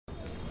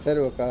Sir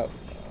ఒక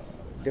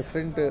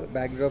different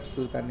backdrops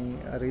కానీ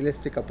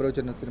realistic approach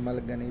ఉన్న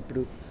సినిమాలకు కానీ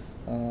ఇప్పుడు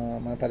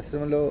మన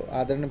పరిశ్రమలో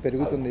ఆదరణ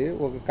పెరుగుతుంది.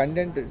 ఒక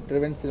కంటెంట్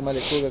డ్రివెన్ సినిమాలు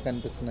ఎక్కువగా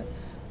కనిపిస్తున్నాయి.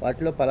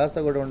 వాటిలో పలాస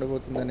కూడా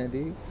ఉండబోతుంది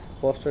అనేది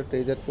పోస్టర్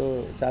టీజర్తో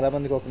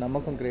చాలామందికి ఒక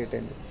నమ్మకం క్రియేట్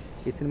అయింది.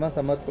 ఈ సినిమా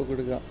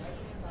సమర్పకుడిగా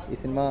ఈ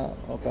సినిమా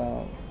ఒక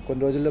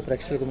కొన్ని రోజుల్లో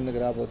ప్రేక్షకుల ముందుకు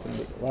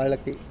రాబోతుంది.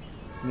 వాళ్ళకి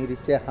మీరు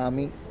ఇచ్చే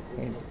హామీ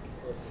ఏంటి?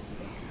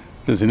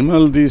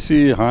 సినిమాలు తీసి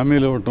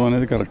హామీలు ఇవ్వటం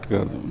అనేది కరెక్ట్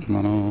కాదు.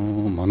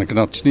 మనకి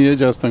నచ్చినయే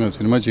చేస్తాం కదా.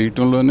 సినిమా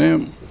చేయటంలోనే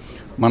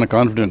మన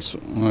కాన్ఫిడెన్స్.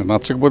 మనకు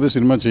నచ్చకపోతే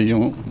సినిమా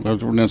చెయ్యము,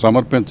 లేకపోతే నేను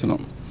సమర్పించను.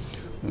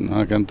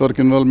 నాకు ఎంతవరకు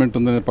ఇన్వాల్వ్మెంట్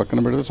ఉందని పక్కన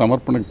పెడితే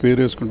సమర్పణకు పేరు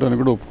వేసుకుంటాను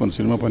కూడా ఒప్పుకోను,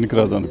 సినిమా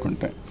పనికిరాదు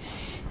అనుకుంటే.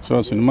 సో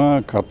సినిమా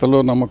కథలో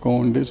నమ్మకం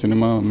ఉండి,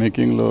 సినిమా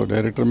మేకింగ్లో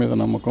డైరెక్టర్ మీద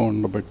నమ్మకం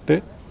ఉండబట్టే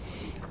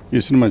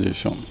ఈ సినిమా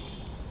చేసాం.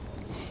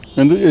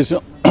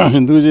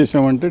 ఎందుకు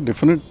చేసామంటే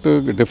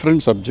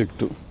డిఫరెంట్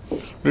సబ్జెక్టు.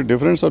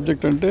 డిఫరెంట్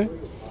సబ్జెక్ట్ అంటే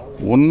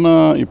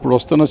ఇప్పుడు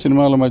వస్తున్న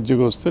సినిమాల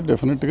మధ్యకి వస్తే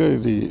డెఫినెట్గా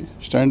ఇది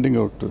స్టాండింగ్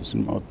అవుట్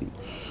సినిమా అవుతుంది.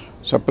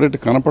 సపరేట్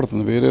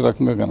కనపడుతుంది, వేరే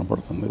రకంగా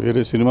కనపడుతుంది,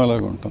 వేరే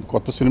సినిమాలాగా ఉంటుంది,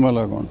 కొత్త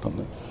సినిమాలాగా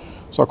ఉంటుంది.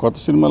 సో ఆ కొత్త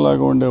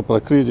సినిమాలాగా ఉండే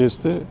ప్రక్రియ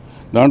చేస్తే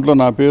దాంట్లో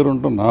నా పేరు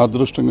ఉంటుంది, నా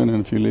అదృష్టంగా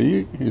నేను ఫీల్ అయ్యి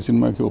ఈ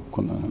సినిమాకి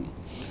ఒప్పుకున్నాను.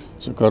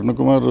 సో కరుణ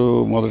కుమార్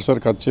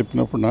మొదటిసారి కథ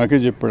చెప్పినప్పుడు నాకే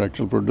చెప్పాడు,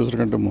 యాక్చువల్ ప్రొడ్యూసర్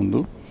కంటే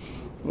ముందు.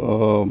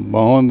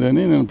 బాగుంది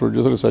అని నేను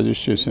ప్రొడ్యూసర్కి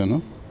సజెస్ట్ చేశాను.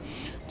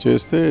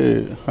 చేస్తే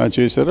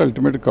చేశారు.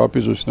 అల్టిమేట్ కాపీ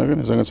చూసినాక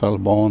నిజంగా చాలా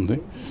బాగుంది.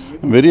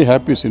 Very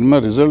happy. సినిమా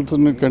రిజల్ట్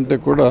కంటే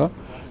కూడా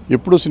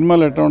ఎప్పుడు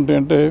సినిమాలు ఎట్లా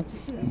ఉంటాయంటే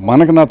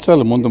మనకు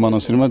నచ్చాలి ముందు. మనం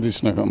సినిమా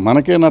తీసినాక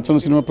మనకే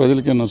నచ్చని సినిమా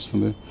ప్రజలకే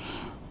నచ్చుతుంది.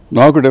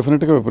 నాకు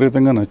డెఫినెట్గా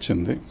విపరీతంగా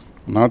నచ్చింది.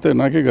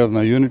 నాకే కాదు,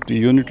 నా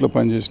యూనిట్లో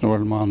పనిచేసిన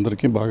వాళ్ళు మా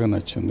అందరికీ బాగా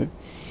నచ్చింది.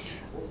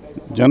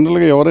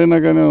 జనరల్గా ఎవరైనా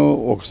కానీ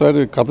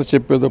ఒకసారి కథ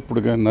చెప్పేటప్పుడు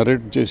కానీ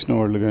నరేట్ చేసిన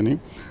వాళ్ళు కానీ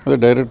అదే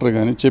డైరెక్టర్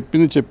కానీ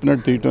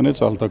చెప్పినట్టు తీయటమే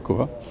చాలా తక్కువ.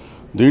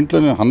 దీంట్లో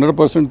నేను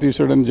 100%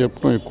 తీసాడని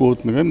చెప్పడం ఎక్కువ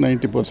అవుతుంది, కానీ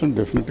 90%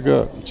 డెఫినెట్గా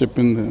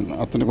చెప్పింది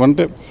అతనికి.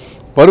 అంటే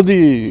పరిధి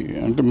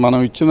అంటే మనం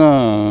ఇచ్చిన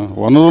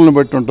వనరులను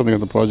బట్టి ఉంటుంది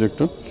కదా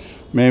ప్రాజెక్టు.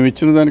 మేము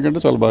ఇచ్చిన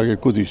దానికంటే చాలా బాగా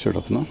ఎక్కువ తీశాడు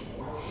అతను.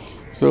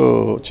 సో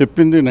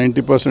చెప్పింది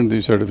 90%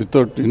 తీశాడు.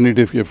 వితౌట్ ఎనీ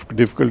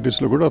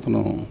డిఫికల్టీస్లో కూడా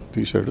అతను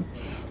తీశాడు.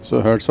 So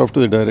hats off to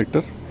the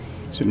director.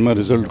 Cinema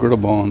result కూడా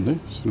బాగుంది.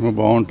 సినిమా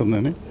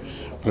బాగుంటుందని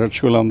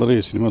ప్రేక్షకులందరూ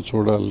ఈ సినిమా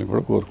చూడాలని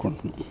కూడా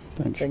కోరుకుంటున్నాం.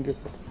 Thank you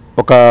sir.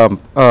 ఒక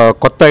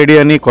కొత్త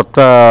ఐడియాని, కొత్త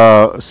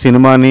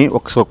సినిమాని,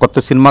 ఒక కొత్త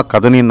సినిమా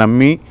కథని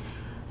నమ్మి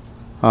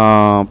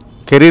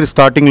కెరీర్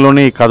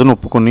స్టార్టింగ్లోనే ఈ కథను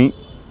ఒప్పుకొని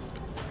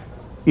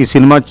ఈ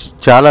సినిమా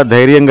చాలా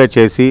ధైర్యంగా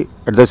చేసి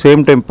at the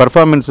same time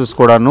performances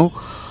కూడాను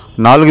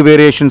 4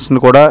 వేరియేషన్స్ని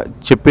కూడా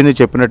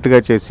చెప్పినట్టుగా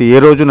చేసి ఏ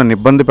రోజు నన్ను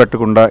ఇబ్బంది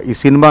పెట్టకుండా ఈ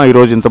సినిమా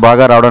ఈరోజు ఇంత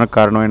బాగా రావడానికి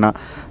కారణమైన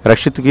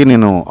రక్షిత్కి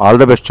నేను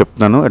ఆల్ ద బెస్ట్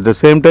చెప్తున్నాను. అట్ ద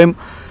సేమ్ టైం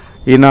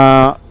ఈయన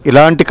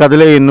ఇలాంటి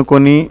కథలే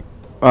ఎన్నుకొని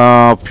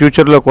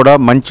ఫ్యూచర్లో కూడా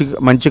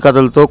మంచి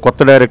కథలతో, కొత్త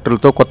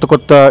డైరెక్టర్లతో,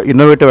 కొత్త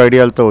ఇన్నోవేటివ్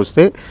ఐడియాలతో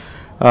వస్తే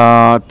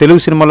తెలుగు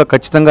సినిమాలో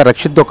ఖచ్చితంగా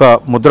రక్షిత్ ఒక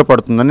ముద్ర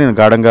పడుతుందని నేను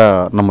గాఢంగా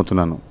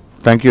నమ్ముతున్నాను.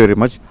 Thank you very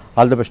much.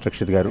 All the best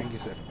Rakshit గారు.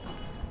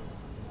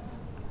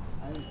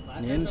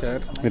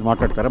 మీరు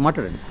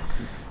మాట్లాడండి.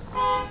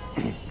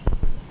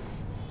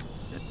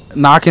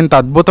 నాకు ఇంత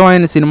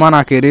అద్భుతమైన సినిమా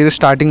నా కెరీర్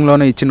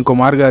స్టార్టింగ్లోనే ఇచ్చిన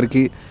కుమార్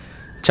గారికి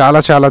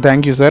చాలా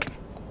థ్యాంక్ యూ సార్.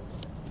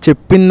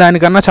 చెప్పిన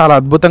దానికన్నా చాలా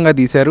అద్భుతంగా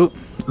తీశారు.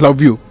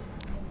 Love you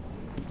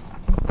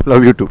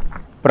two.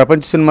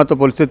 ప్రపంచ సినిమాతో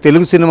పోలిస్తే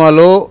తెలుగు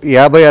సినిమాలో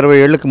 50-60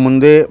 ఏళ్ళకి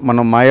ముందే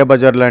మనం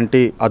మాయాబజార్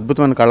లాంటి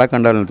అద్భుతమైన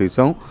కళాఖండాలను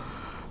తీసాం.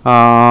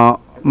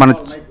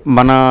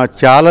 మన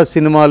చాలా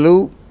సినిమాలు,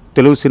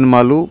 తెలుగు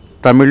సినిమాలు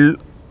తమిళ్,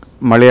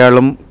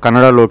 మలయాళం,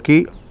 కన్నడలోకి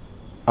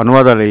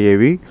అనువాదాలు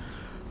అయ్యేవి.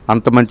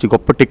 అంత మంచి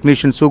గొప్ప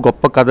టెక్నీషియన్స్,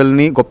 గొప్ప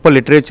కథల్ని, గొప్ప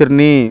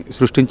లిటరేచర్ని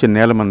సృష్టించిన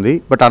నేలమంది.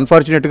 బట్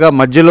అన్ఫార్చునేట్గా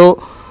మధ్యలో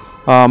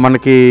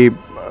మనకి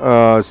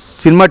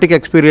సినిమాటిక్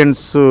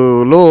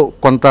ఎక్స్పీరియన్స్లో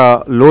కొంత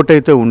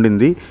లోటైతే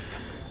ఉండింది.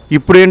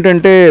 ఇప్పుడు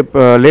ఏంటంటే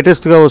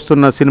లేటెస్ట్గా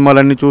వస్తున్న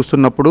సినిమాలన్నీ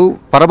చూస్తున్నప్పుడు,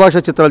 పరభాష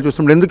చిత్రాలు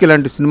చూస్తున్నప్పుడు ఎందుకు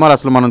ఇలాంటి సినిమాలు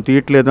అసలు మనం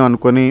తీయట్లేదు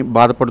అనుకొని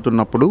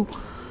బాధపడుతున్నప్పుడు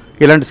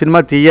ఇలాంటి సినిమా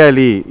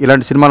తీయాలి,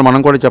 ఇలాంటి సినిమాలు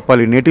మనం కూడా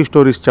చెప్పాలి, నేటివ్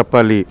స్టోరీస్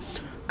చెప్పాలి,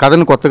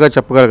 కథను కొత్తగా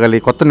చెప్పగలగాలి,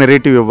 కొత్త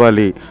నెరేటివ్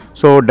ఇవ్వాలి.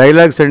 సో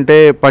డైలాగ్స్ అంటే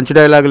పంచ్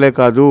డైలాగులే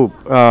కాదు,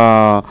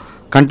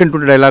 కంటెంట్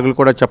ఉండే డైలాగులు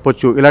కూడా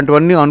చెప్పొచ్చు.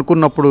 ఇలాంటివన్నీ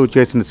అనుకున్నప్పుడు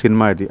చేసిన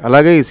సినిమా ఇది.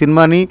 అలాగే ఈ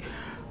సినిమాని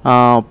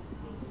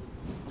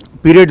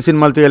పీరియడ్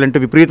సినిమాలు తీయాలంటే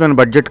విపరీతమైన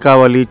బడ్జెట్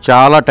కావాలి,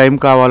 చాలా టైం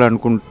కావాలి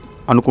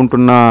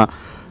అనుకుంటున్న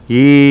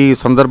ఈ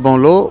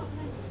సందర్భంలో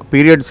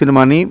పీరియడ్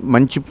సినిమాని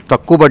మంచి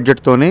తక్కువ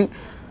బడ్జెట్తోనే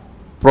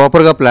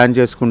ప్రాపర్గా ప్లాన్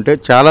చేసుకుంటే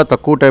చాలా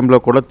తక్కువ టైంలో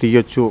కూడా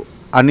తీయొచ్చు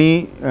అని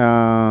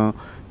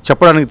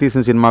చెప్పడానికి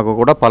తీసిన సినిమాకు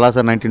కూడా పలాస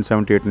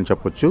 1978 అని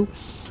చెప్పొచ్చు.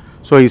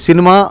 సో ఈ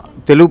సినిమా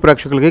తెలుగు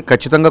ప్రేక్షకులకి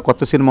ఖచ్చితంగా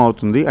కొత్త సినిమా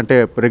అవుతుంది. అంటే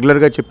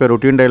రెగ్యులర్గా చెప్పే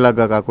రొటీన్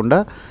డైలాగ్గా కాకుండా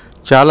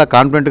చాలా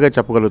కాన్ఫిడెంట్గా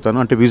చెప్పగలుగుతాను.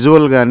 అంటే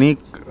విజువల్ కానీ,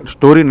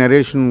 స్టోరీ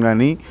నెరేషన్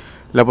కానీ,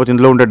 లేకపోతే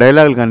ఇందులో ఉండే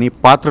డైలాగులు కానీ,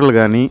 పాత్రలు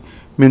కానీ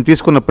మేము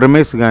తీసుకున్న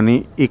ప్రెమిస్ కానీ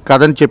ఈ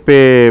కథని చెప్పే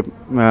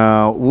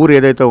ఊరు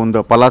ఏదైతే ఉందో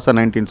పలాస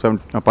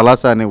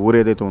అనే ఊరు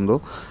ఏదైతే ఉందో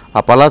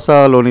ఆ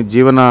పలాసలోని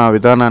జీవన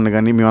విధానాన్ని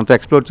కానీ మేమంతా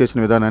ఎక్స్ప్లోర్ చేసిన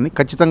విధానాన్ని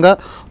ఖచ్చితంగా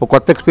ఒక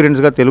కొత్త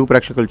ఎక్స్పీరియన్స్గా తెలుగు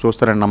ప్రేక్షకులు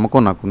చూస్తారని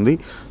నమ్మకం నాకుంది.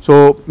 సో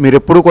మీరు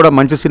ఎప్పుడూ కూడా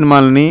మంచి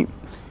సినిమాలని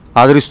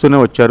ఆదరిస్తూనే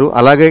వచ్చారు.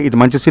 అలాగే ఇది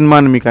మంచి సినిమా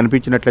అని మీకు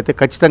అనిపించినట్లయితే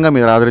ఖచ్చితంగా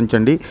మీరు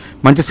ఆదరించండి.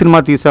 మంచి సినిమా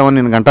తీసామని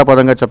నేను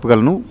ఘంటాపదంగా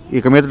చెప్పగలను.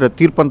 ఇక మీద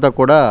తీర్పు అంతా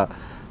కూడా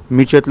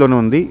మీ చేతిలోనే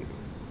ఉంది.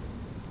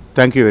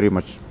 Thank you very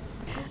much.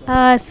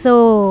 So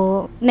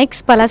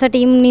next Palasa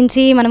team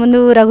నుంచి మన ముందు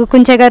రఘు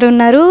కుంచ గారు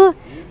ఉన్నారు.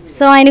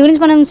 సో ఆయన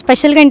గురించి మనం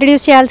స్పెషల్గా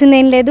ఇంట్రడ్యూస్ చేయాల్సింది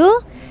ఏం లేదు.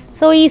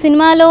 సో ఈ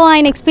సినిమాలో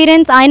ఆయన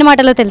ఎక్స్పీరియన్స్ ఆయన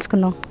మాటలో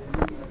తెలుసుకుందాం.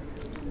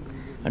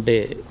 అంటే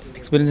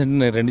ఎక్స్పీరియన్స్ అంటే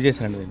నేను 2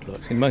 చేశానండి. దీంట్లో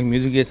సినిమాకి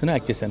మ్యూజిక్ చేశాను,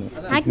 యాక్ట్ చేశాను.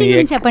 యాక్టింగ్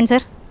గురించి చెప్పండి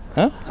సార్.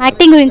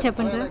 యాక్టింగ్ గురించి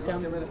చెప్పండి సార్.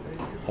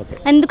 ఓకే,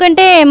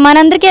 ఎందుకంటే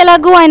మనందరికీ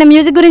ఎలాగో ఆయన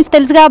మ్యూజిక్ గురించి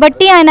తెలుసు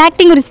కాబట్టి ఆయన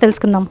యాక్టింగ్ గురించి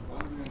తెలుసుకుందాం.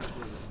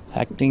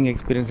 యాక్టింగ్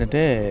ఎక్స్పీరియన్స్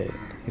అంటే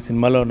ఈ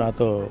సినిమాలో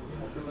నాతో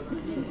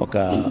ఒక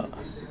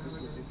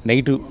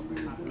నెగిటివ్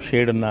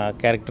షేడ్ ఉన్న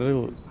క్యారెక్టర్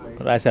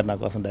రాశారు నా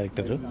కోసం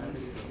డైరెక్టరు.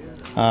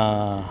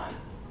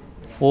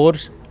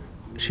 4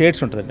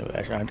 షేడ్స్ ఉంటుందండి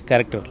అంటే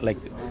క్యారెక్టర్.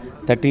 లైక్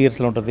 30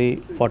 yearsలో ఉంటుంది,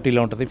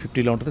 40లో ఉంటుంది,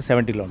 50లో ఉంటుంది,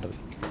 70లో ఉంటుంది.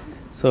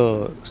 So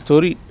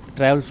story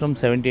travels from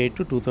 78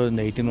 to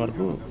 2018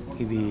 వరకు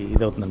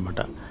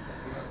ఇదవుతుందన్నమాట.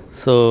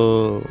 సో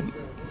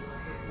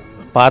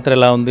పాత్ర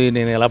ఎలా ఉంది,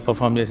 నేను ఎలా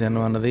పర్ఫామ్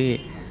చేశాను అన్నది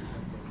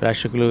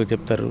ప్రేక్షకులు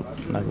చెప్తారు.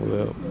 నాకు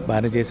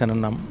బాగానే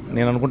చేశానన్నా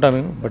నేను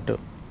అనుకుంటాను, బట్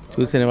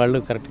చూసిన వాళ్ళు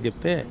కరెక్ట్గా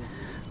చెప్తే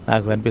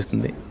నాకు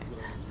అనిపిస్తుంది.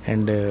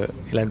 అండ్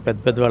ఇలాంటి పెద్ద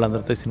పెద్ద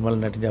వాళ్ళందరితో సినిమాలు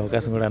నటించే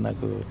అవకాశం కూడా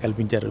నాకు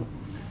కల్పించారు.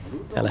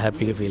 చాలా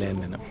హ్యాపీగా ఫీల్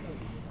అయ్యాను నేను.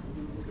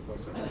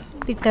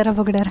 తిట్టారా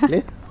పొగిడారా?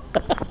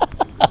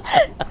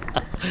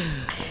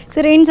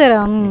 సరే ఏంటి సార్,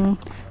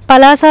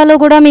 పలాసాలో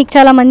కూడా మీకు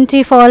చాలా మంచి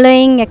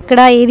ఫాలోయింగ్, ఎక్కడ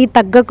ఏది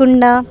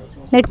తగ్గకుండా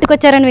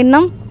నెట్టుకొచ్చారని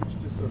విన్నాం.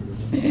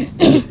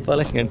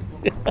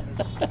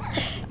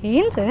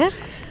 ఏం సార్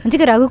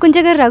మంచిగా రఘు కుంచ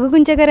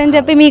గారు అని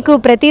చెప్పి మీకు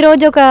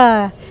ప్రతిరోజు ఒక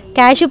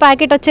క్యాష్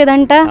ప్యాకెట్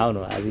వచ్చేదంట,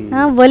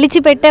 ఒలిచి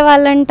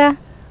పెట్టేవాళ్ళంట.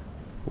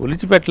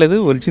 ఒలిచి పెట్టలేదు,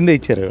 ఒలిచిందే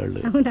ఇచ్చారు వాళ్ళు.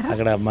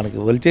 అక్కడ మనకి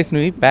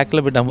ఒలిచేసినవి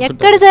ప్యాక్లో పెట్టి అమ్ముతుంటారు.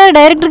 ఎక్కడ సార్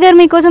డైరెక్టర్ గారు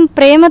మీకోసం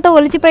ప్రేమతో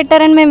ఒలిచి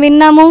పెట్టారని మేము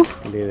విన్నాము.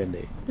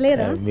 లేదండి,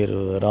 మీరు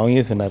రాంగ్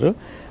చేస్తున్నారు.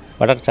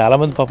 బట్ అక్కడ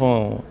చాలామంది పాపం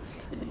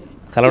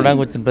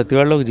కలవడానికి వచ్చిన ప్రతి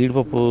వాళ్ళు ఒక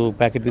జీడిపప్పు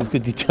ప్యాకెట్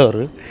తీసుకొచ్చి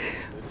ఇచ్చేవారు.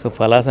 సో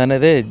పలాస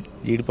అనేదే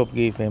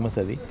జీడిపప్పుకి ఫేమస్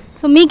అది.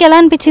 సో మీకు ఎలా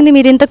అనిపించింది?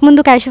 మీరు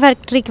ఇంతకుముందు క్యాష్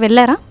ఫ్యాక్టరీకి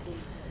వెళ్ళారా?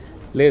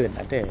 లేదండి,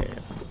 అంటే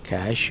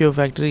క్యాషియో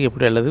ఫ్యాక్టరీకి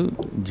ఎప్పుడు వెళ్ళదు.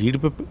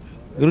 జీడిపప్పు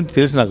గురించి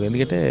తెలుసు నాకు,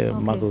 ఎందుకంటే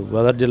మాకు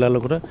గోదావరి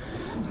జిల్లాలో కూడా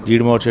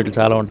జీడిమావు చెట్లు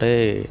చాలా ఉంటాయి.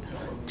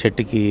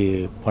 చెట్టుకి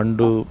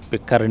పండు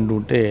పిక్క 2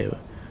 ఉంటే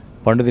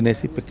పండు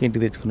తినేసి పిక్క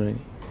ఇంటికి తెచ్చుకుని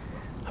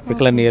ఆ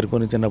పిక్కలన్నీ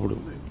ఏరుకొని చిన్నప్పుడు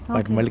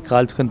వాటిని మళ్ళీ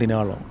కాల్చుకొని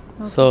తినేవాళ్ళం.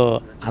 సో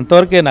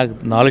అంతవరకే నాకు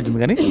నాలెడ్జ్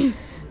ఉంది. కానీ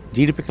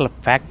జీడిపిక్కల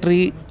ఫ్యాక్టరీ,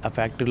 ఆ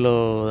ఫ్యాక్టరీలో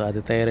అది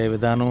తయారయ్యే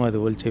విధానం, అది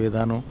ఒలిచే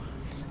విధానం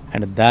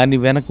అండ్ దాని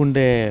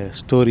వెనకుండే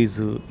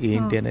స్టోరీస్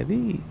ఏంటి అనేది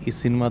ఈ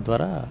సినిమా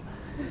ద్వారా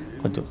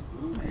కొంచెం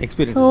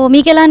ఎక్స్పీరియన్స్. సో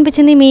మీకు ఎలా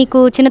అనిపించింది?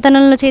 మీకు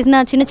చిన్నతనంలో చేసిన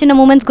చిన్న చిన్న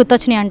మూమెంట్స్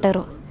గుర్తొచ్చినాయి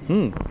అంటారు.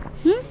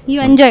 You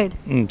enjoyed?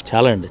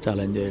 చాలా అండి, చాలా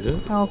ఎంజాయ్డ్.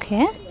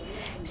 ఓకే,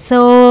 సో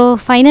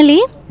ఫైనలీ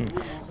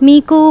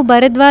మీకు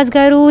భరద్వాజ్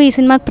గారు ఈ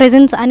సినిమాకి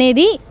ప్రెజెన్స్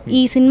అనేది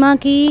ఈ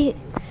సినిమాకి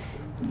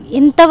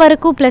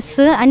ఎంతవరకు ప్లస్,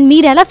 అండ్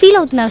మీరు ఎలా ఫీల్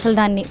అవుతున్నారు అసలు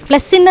దాన్ని?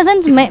 ప్లస్ ఇన్ ద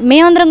సెన్స్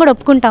మేమందరం కూడా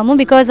ఒప్పుకుంటాము,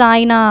 బికాజ్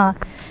ఆయన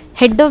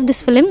హెడ్ ఆఫ్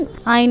దిస్ ఫిలిం,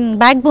 ఆయన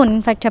బ్యాక్ బోన్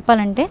ఇన్ఫ్యాక్ట్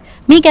చెప్పాలంటే.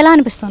 మీకు ఎలా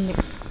అనిపిస్తుంది?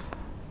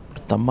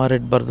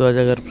 తమ్మారెడ్డి భరద్వాజ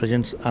గారు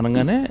ప్రజెంట్స్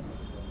అనగానే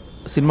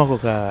సినిమాకు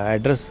ఒక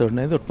అడ్రస్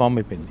అనేది ఒక ఫామ్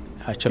అయిపోయింది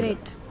యాక్చువల్గా.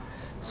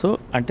 సో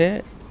అంటే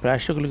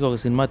ప్రేక్షకులకి ఒక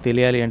సినిమా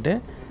తెలియాలి అంటే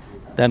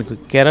దానికి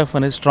కేర్ ఆఫ్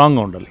అనేది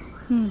స్ట్రాంగ్గా ఉండాలి.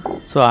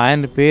 సో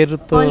ఆయన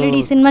పేరుతో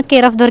ఈ cinema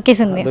care of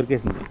దొరికేసింది.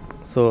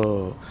 So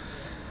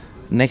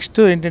next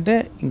ఏంటంటే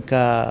ఇంకా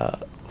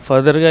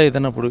ఫర్దర్గా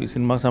ఏదైనా ఇప్పుడు ఈ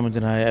సినిమాకి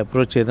సంబంధించిన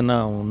అప్రోచ్ ఏదైనా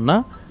ఉన్నా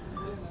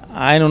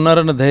ఆయన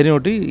ఉన్నారన్న ధైర్యం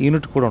ఒకటి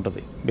యూనిట్ కూడా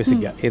ఉంటుంది.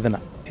 బేసిక్గా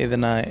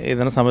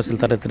ఏదైనా సమస్యలు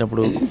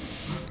తలెత్తినప్పుడు,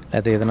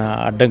 లేకపోతే ఏదైనా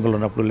అడ్డంకులు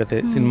ఉన్నప్పుడు, లేకపోతే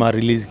సినిమా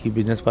రిలీజ్కి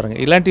బిజినెస్ పరంగా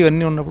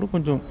ఇలాంటివన్నీ ఉన్నప్పుడు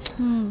కొంచెం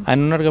ఆయన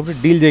ఉన్నాడు కాబట్టి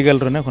డీల్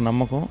చేయగలరు అనే ఒక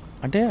నమ్మకం.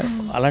 అంటే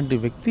అలాంటి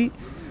వ్యక్తి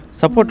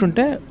సపోర్ట్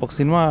ఉంటే ఒక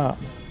సినిమా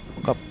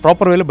ఒక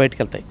ప్రాపర్ వేలో బయటకు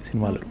వెళ్తాయి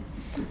సినిమాలు.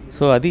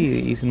 సో అది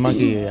ఈ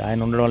సినిమాకి ఆయన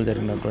ఉండడం వల్ల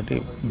జరిగినటువంటి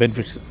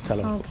బెనిఫిట్స్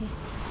చాలా.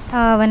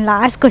 వన్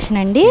లాస్ట్ క్వశ్చన్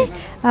అండి,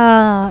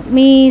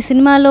 మీ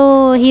సినిమాలో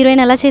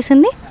హీరోయిన్ ఎలా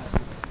చేసింది?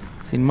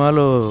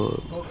 సినిమాలో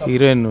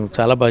హీరోయిన్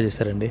చాలా బాగా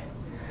చేశారండి.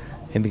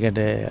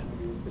 ఎందుకంటే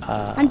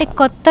అంటే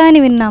కొత్త అని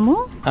విన్నాము.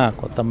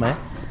 కొత్త అమ్మాయి,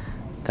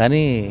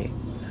 కానీ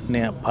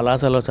నేను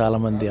పలాసలో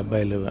చాలామంది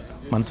అబ్బాయిలు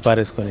మనసు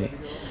పారేసుకొని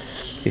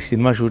ఈ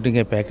సినిమా షూటింగ్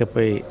ప్యాకప్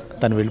అయ్యి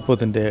తను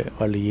వెళ్ళిపోతుంటే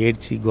వాళ్ళు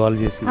ఏడ్చి గోల్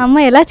చేసి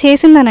అమ్మాయి ఎలా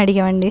చేసిందని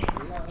అడిగామండి.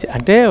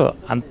 అంటే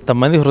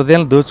అంతమంది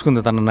హృదయాలను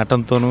దోచుకుంది తన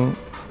నటనతోనూ,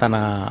 తన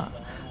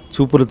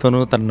చూపులతోనూ,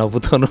 తన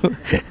నవ్వుతోనూ.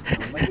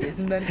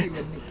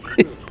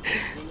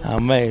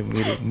 అమ్మాయి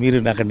మీరు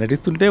అక్కడ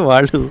నటిస్తుంటే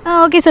వాళ్ళు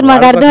ఓకే సార్,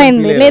 మాకు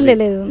అర్థమైంది.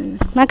 లేదు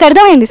నాకు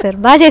అర్థమైంది సార్,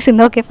 బాగా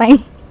చేసింది. Okay fine,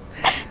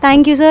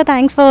 thank you sir,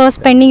 thanks for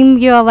spending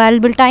your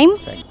valuable time.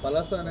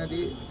 Palasa అనేది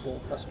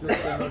ఫస్ట్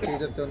లుక్తోనో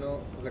టీజర్తోనో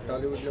ఒక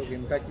టాలీవుడ్లో ఒక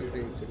ఇంపాక్ట్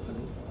క్రియేట్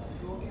చేస్తుంది.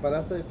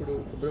 పలాస ఇప్పుడు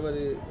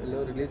ఫిబ్రవరిలో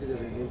రిలీజ్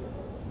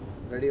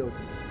రెడీ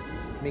అవుతుంది.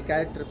 మీ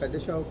క్యారెక్టర్ పెద్ద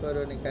షావుకారు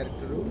అనే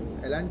క్యారెక్టరు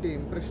ఎలాంటి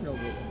ఇంప్రెషన్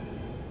అవ్వదు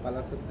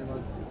పలాస సినిమా?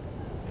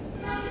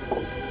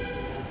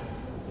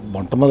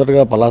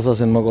 మొట్టమొదటిగా పలాస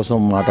సినిమా కోసం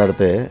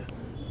మాట్లాడితే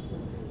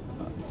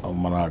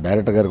మన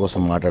డైరెక్టర్ గారి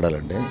కోసం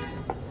మాట్లాడాలండి.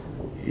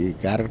 ఈ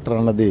క్యారెక్టర్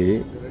అన్నది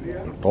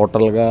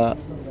టోటల్గా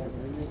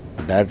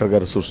డైరెక్టర్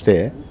గారి సృష్టే.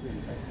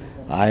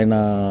 ఆయన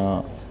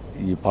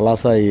ఈ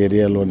పలాస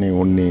ఏరియాలోని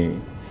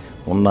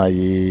ఉన్న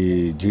ఈ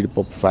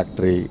జీడిపప్పు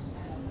ఫ్యాక్టరీ,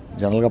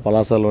 జనరల్గా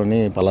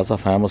పలాస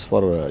ఫేమస్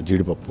ఫర్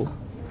జీడిపప్పు.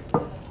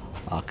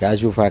 ఆ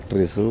క్యాష్యూ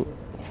ఫ్యాక్టరీస్,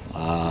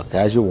 ఆ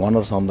క్యాష్యూ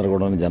ఓనర్స్ అందరు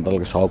కూడా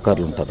జనరల్గా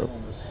షావుకారులు ఉంటారు.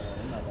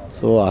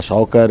 సో ఆ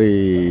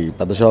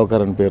పెద్ద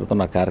షావుకారు అనే పేరుతో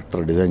నా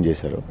క్యారెక్టర్ డిజైన్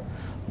చేశారు.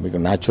 మీకు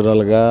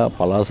న్యాచురల్గా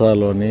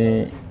పలాసలోని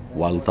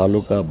వాళ్ళ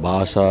తాలూకా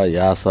భాష,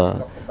 యాస,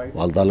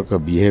 వాళ్ళ తాలూకా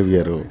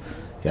బిహేవియరు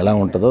ఎలా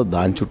ఉంటుందో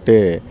దాని చుట్టే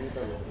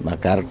నా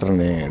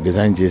క్యారెక్టర్ని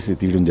డిజైన్ చేసి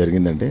తీయడం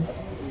జరిగిందండి.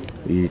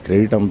 ఈ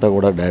క్రెడిట్ అంతా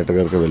కూడా డైరెక్టర్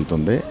గారికి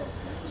వెళ్తుంది.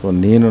 సో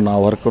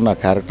నా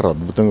క్యారెక్టర్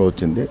అద్భుతంగా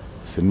వచ్చింది.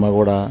 సినిమా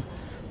కూడా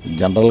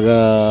జనరల్గా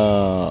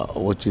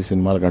వచ్చే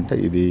సినిమాల కంటే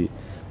ఇది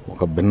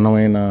ఒక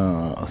భిన్నమైన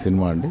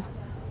సినిమా అండి.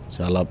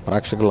 చాలా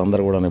ప్రేక్షకులు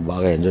అందరూ కూడా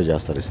బాగా ఎంజాయ్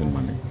చేస్తారు ఈ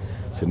సినిమాని,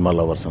 సినిమా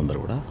లవర్స్ అందరూ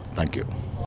కూడా. Thank you.